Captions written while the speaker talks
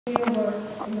in the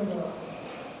world.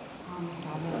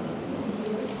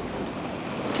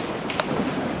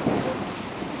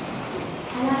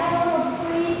 And I have a little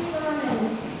pre-sermon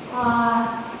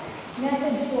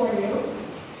message for you.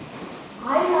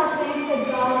 I do not think that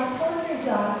God tortures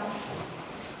us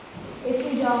if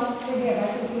we don't forgive. I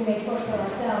think we may torture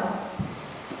ourselves.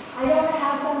 I don't know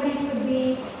how somebody could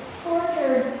be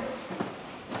tortured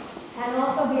and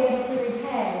also be able to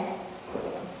repay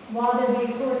while they're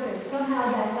being tortured.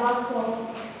 Somehow that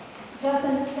gospel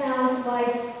doesn't sound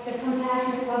like the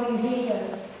compassionate, loving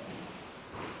Jesus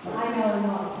I know and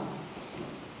love.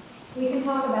 We can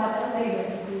talk about that later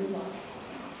if we want.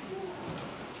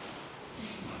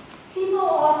 People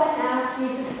often ask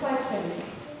Jesus questions,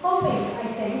 hoping, I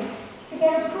think, to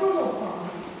get approval from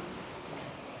him.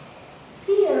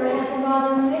 Peter has a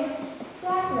rather mixed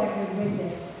track record with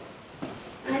this.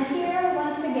 And here,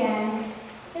 once again,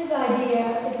 his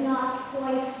idea is not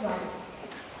quite right.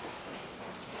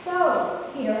 So,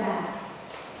 Peter asks,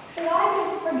 should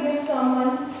I forgive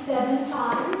someone 7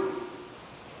 times?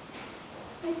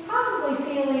 He's probably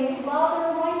feeling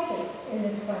rather righteous in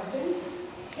this question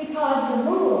because the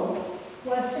rule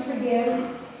was to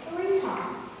forgive 3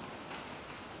 times.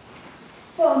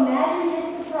 So imagine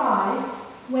his surprise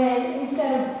when,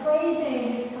 instead of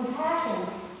praising his compassion,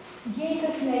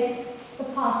 Jesus makes the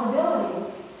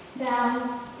possibility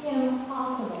sound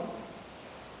impossible.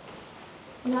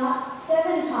 Not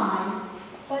 7 times,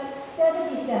 but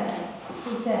 77,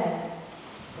 he says.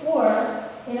 Or,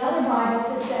 in other Bibles,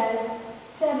 it says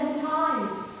 7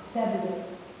 times 70.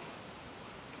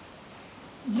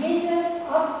 Jesus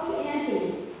ups the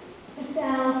ante to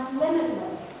sound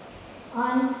limitless,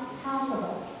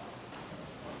 uncountable.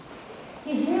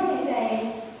 He's really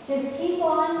saying, just keep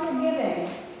on forgiving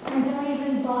and don't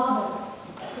even bother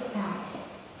to count.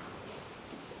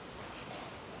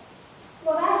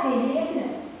 Well, that's easy, isn't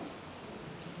it?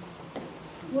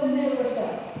 Wouldn't it or so?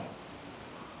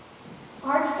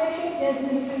 Archbishop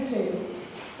Desmond Tutu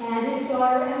and his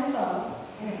daughter Empho,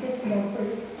 an Episcopal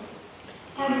priest,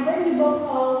 have written a book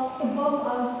called The Book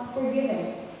of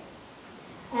Forgiving.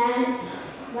 And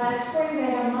last spring they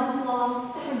had a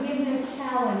month-long forgiveness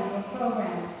challenge or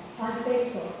program on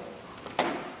Facebook.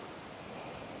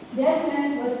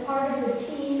 Desmond was part of the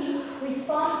team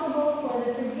responsible for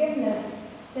the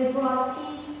forgiveness that brought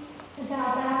peace to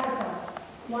South Africa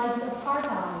once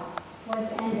apartheid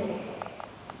was ended.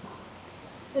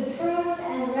 The Truth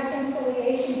and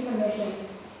Reconciliation Commission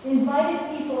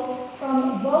invited people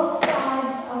from both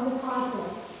sides of the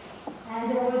conflict,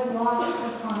 and there was lots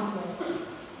of conflict.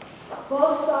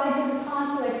 Both sides of the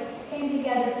conflict came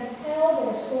together to tell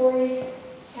their stories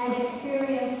and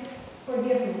experience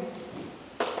forgiveness.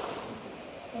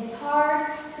 It's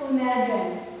hard to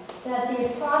imagine that the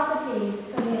atrocities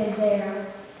committed there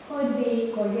could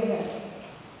be forgiven.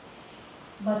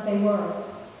 But they were.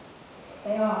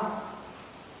 They are.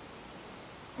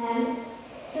 And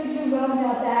Tutu wrote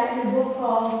about that in a book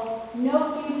called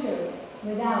No Future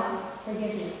Without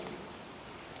Forgiveness.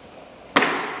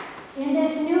 In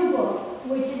this new book,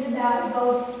 which is about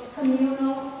both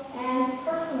communal and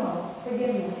personal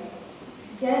forgiveness,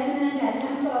 Desmond and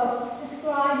Empho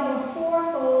describe a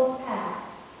 4-fold path.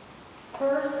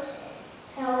 First,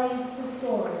 telling the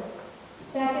story.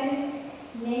 Second,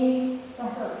 naming the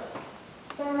hurt.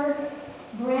 Third,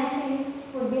 granting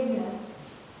forgiveness.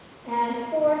 And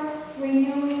fourth,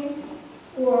 renewing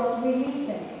or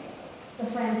releasing the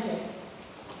friendship.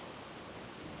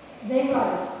 They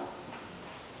write,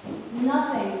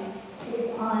 nothing is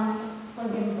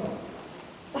unforgivable.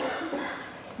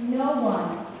 No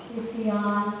one is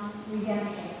beyond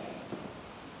redemption.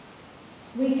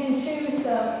 We can choose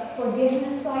the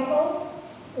forgiveness cycle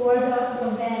or the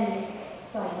revenge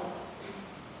cycle.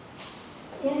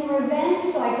 In the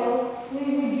revenge cycle,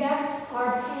 we reject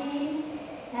our pain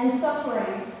and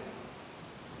suffering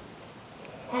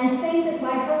and think that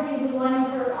by hurting the one who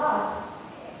hurt us,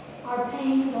 our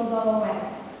pain will go away.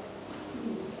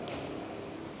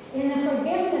 In the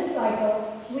forgiveness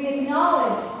cycle, we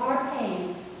acknowledge our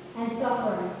pain and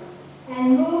suffering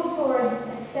and move towards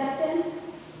acceptance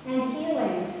and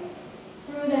healing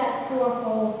through that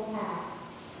 4-fold path.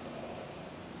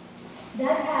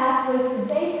 That path was the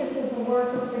basis of the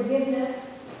work of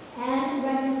forgiveness and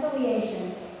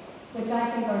reconciliation, which I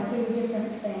think are 2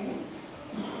 different things,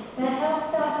 that help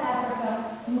South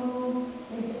Africa move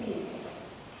into peace.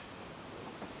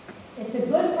 It's a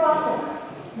good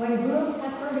process when groups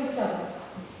have hurt each other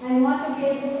and want to be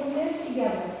able to live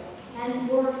together and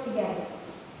work together,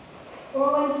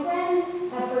 or when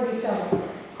friends have hurt each other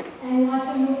and want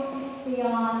to move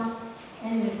beyond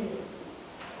enmity.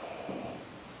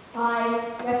 I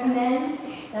recommend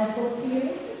that book to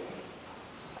you,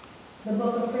 The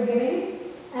Book of Forgiving,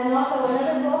 and also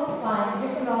another book by a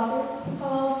different author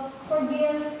called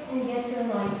Forgive and Get Your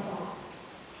Life Back.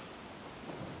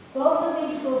 Both of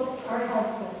these books are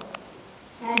helpful,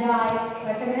 and I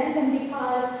recommend them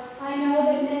because I know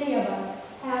that many of us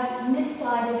have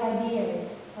misguided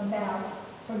ideas about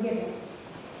forgiving.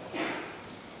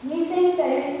 We think that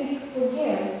if we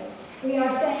forgive, we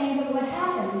are saying that what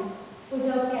happened was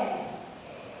okay.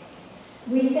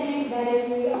 We think that if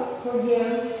we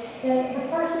forgive, that the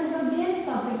person who did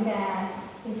something bad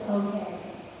is okay.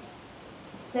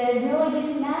 That it really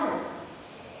didn't matter.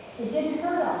 It didn't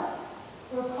hurt us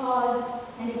or cause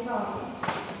any problems.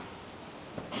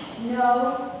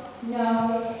 No,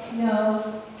 no,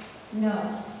 no,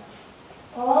 no.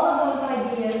 All of those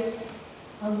ideas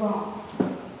are wrong.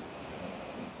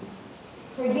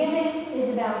 Forgiving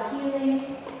is about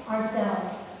healing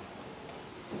ourselves.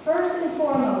 First and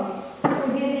foremost,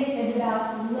 forgiving is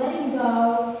about letting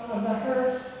go of the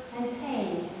hurt and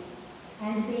pain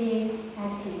and being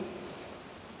at peace.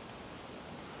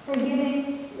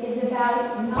 Forgiving is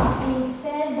about not being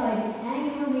fed by the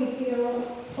anger we feel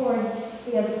towards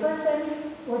the other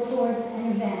person or towards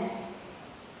an event.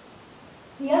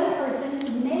 The other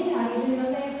person may not even know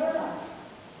they have hurt us.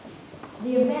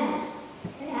 The event,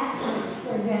 an accident,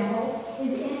 for example,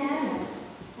 is inanimate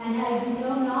and has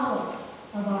no knowledge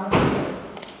of our feelings.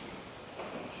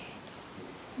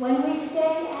 When we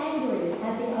stay angry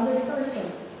at the other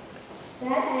person,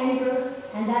 that anger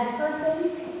and that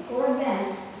person or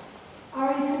event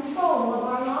are in control of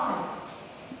our lives.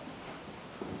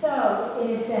 So,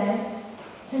 it is said,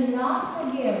 to not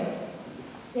forgive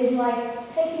is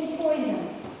like taking poison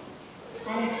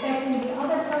and expecting the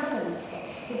other person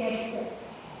to get sick.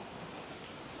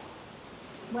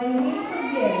 When we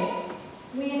forgive,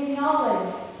 we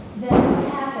acknowledge that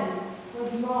what happened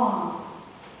was wrong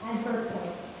and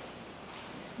hurtful.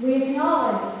 We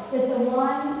acknowledge that the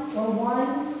one or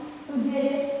ones who did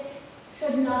it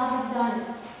should not have done it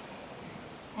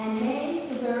and may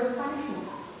deserve punishment.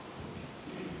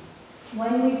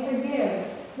 When we forgive,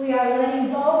 we are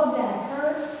letting go of that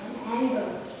hurt and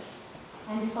anger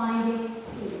and finding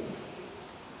peace.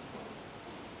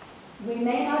 We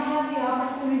may not have the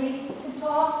opportunity to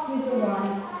talk with the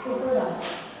one who hurt us,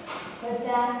 but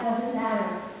that doesn't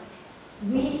matter.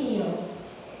 We heal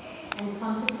and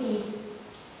come to peace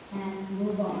and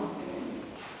move on.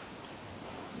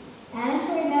 And to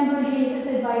remember Jesus'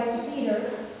 advice to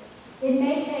Peter, it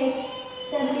may take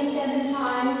 77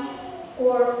 times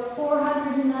or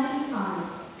 490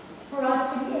 times for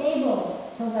us to be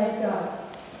able to let go,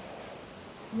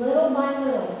 little by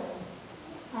little,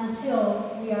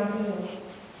 until we are healed.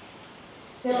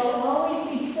 There will always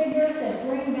be triggers that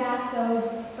bring back those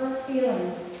hurt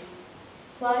feelings,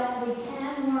 but we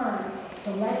can learn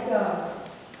to let go,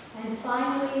 and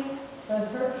finally,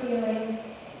 those hurt feelings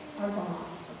are gone.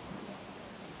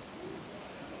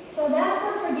 So that's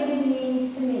what forgiving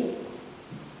means to me.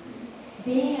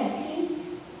 Being at peace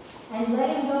and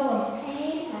letting go of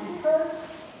pain and hurt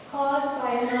caused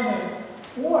by another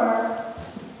or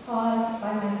caused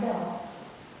by myself.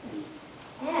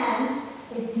 And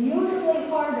it's usually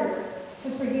harder to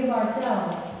forgive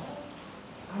ourselves,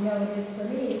 I know it is for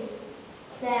me,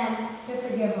 than to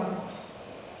forgive others.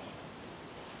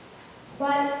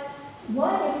 But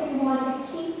what if we want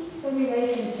to keep the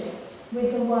relationship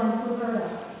with the one who hurt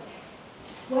us?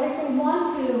 What if we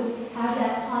want to have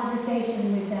that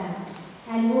conversation with them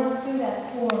and work through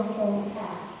that fourfold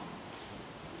path?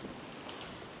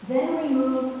 Then we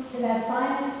move to that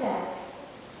final step,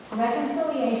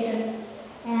 reconciliation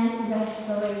and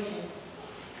restoration.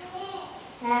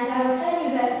 And I will tell you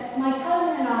that my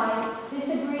cousin and I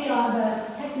disagree on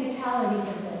the technicalities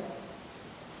of this,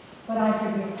 but I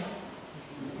forgive her.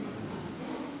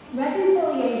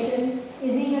 Reconciliation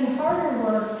is even harder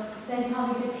work than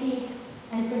coming to peace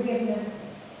and forgiveness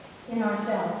in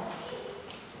ourselves.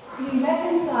 To be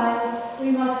reconciled,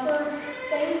 we must first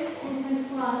face and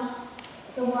confront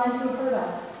the one who hurt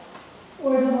us,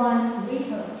 or the one we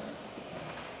hurt,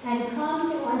 and come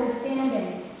to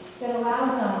understanding that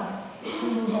allows us to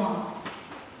move on.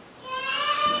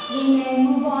 We may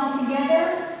move on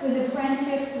together with a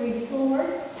friendship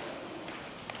restored,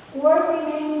 or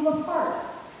we may move apart,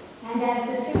 and as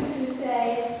the Tutu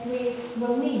say, we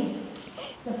release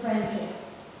the friendship.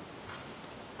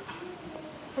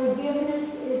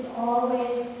 Forgiveness is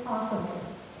always possible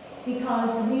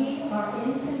because we are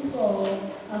in control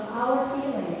of our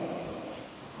feelings,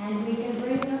 and we can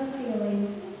bring those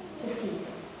feelings to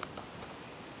peace.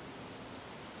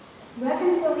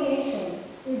 Reconciliation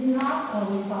is not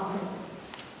always possible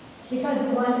because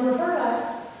the one who hurt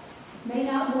us may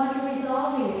not want to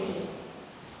resolve the issue.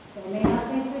 They may not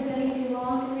think there's anything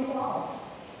wrong to resolve.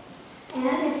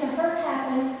 And if the hurt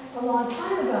happened a long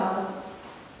time ago,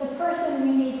 the person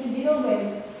we need to deal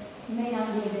with may not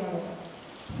be available.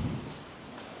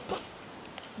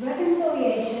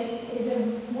 Reconciliation is a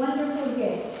wonderful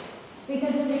gift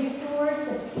because it restores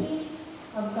the peace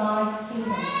of God's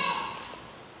kingdom.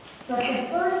 But the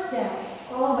first step,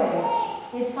 always,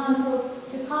 is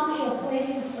to come to a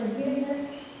place of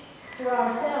forgiveness for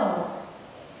ourselves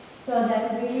so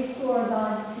that we restore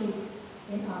God's peace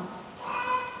in us.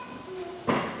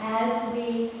 As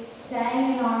we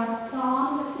sang in our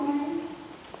psalm this morning,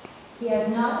 He has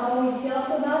not always dealt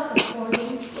with us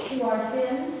according to our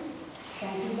sins,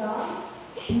 thank you God,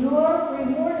 nor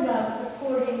rewarded us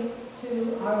according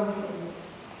to our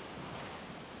wickedness.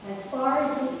 As far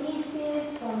as the east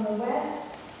is from the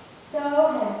west, so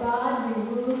has God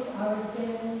removed our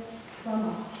sins from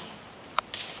us.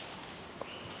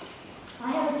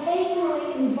 I have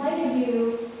occasionally invited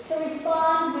you to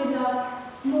respond with a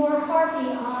more hearty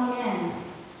amen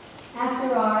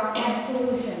after our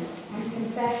absolution and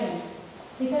confession,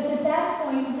 because at that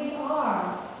point we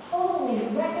are totally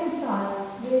reconciled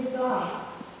with God,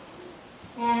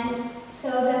 and so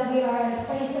that we are in a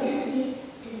place of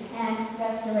peace and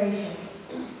restoration.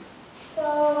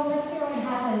 So let's hear what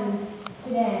happens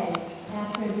today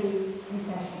after the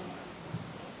confession.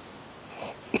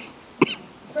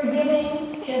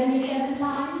 Forgiving 77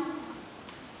 times?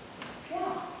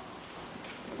 Yeah.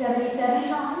 77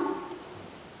 times?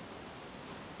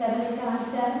 70 times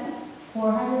 7?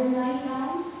 490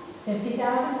 times?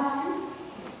 50,000 times?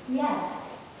 Yes,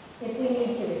 if we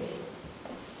need to.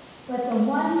 But the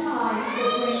one time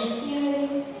that brings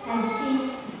healing and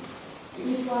peace to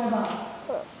each one of us,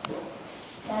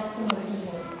 that's the one.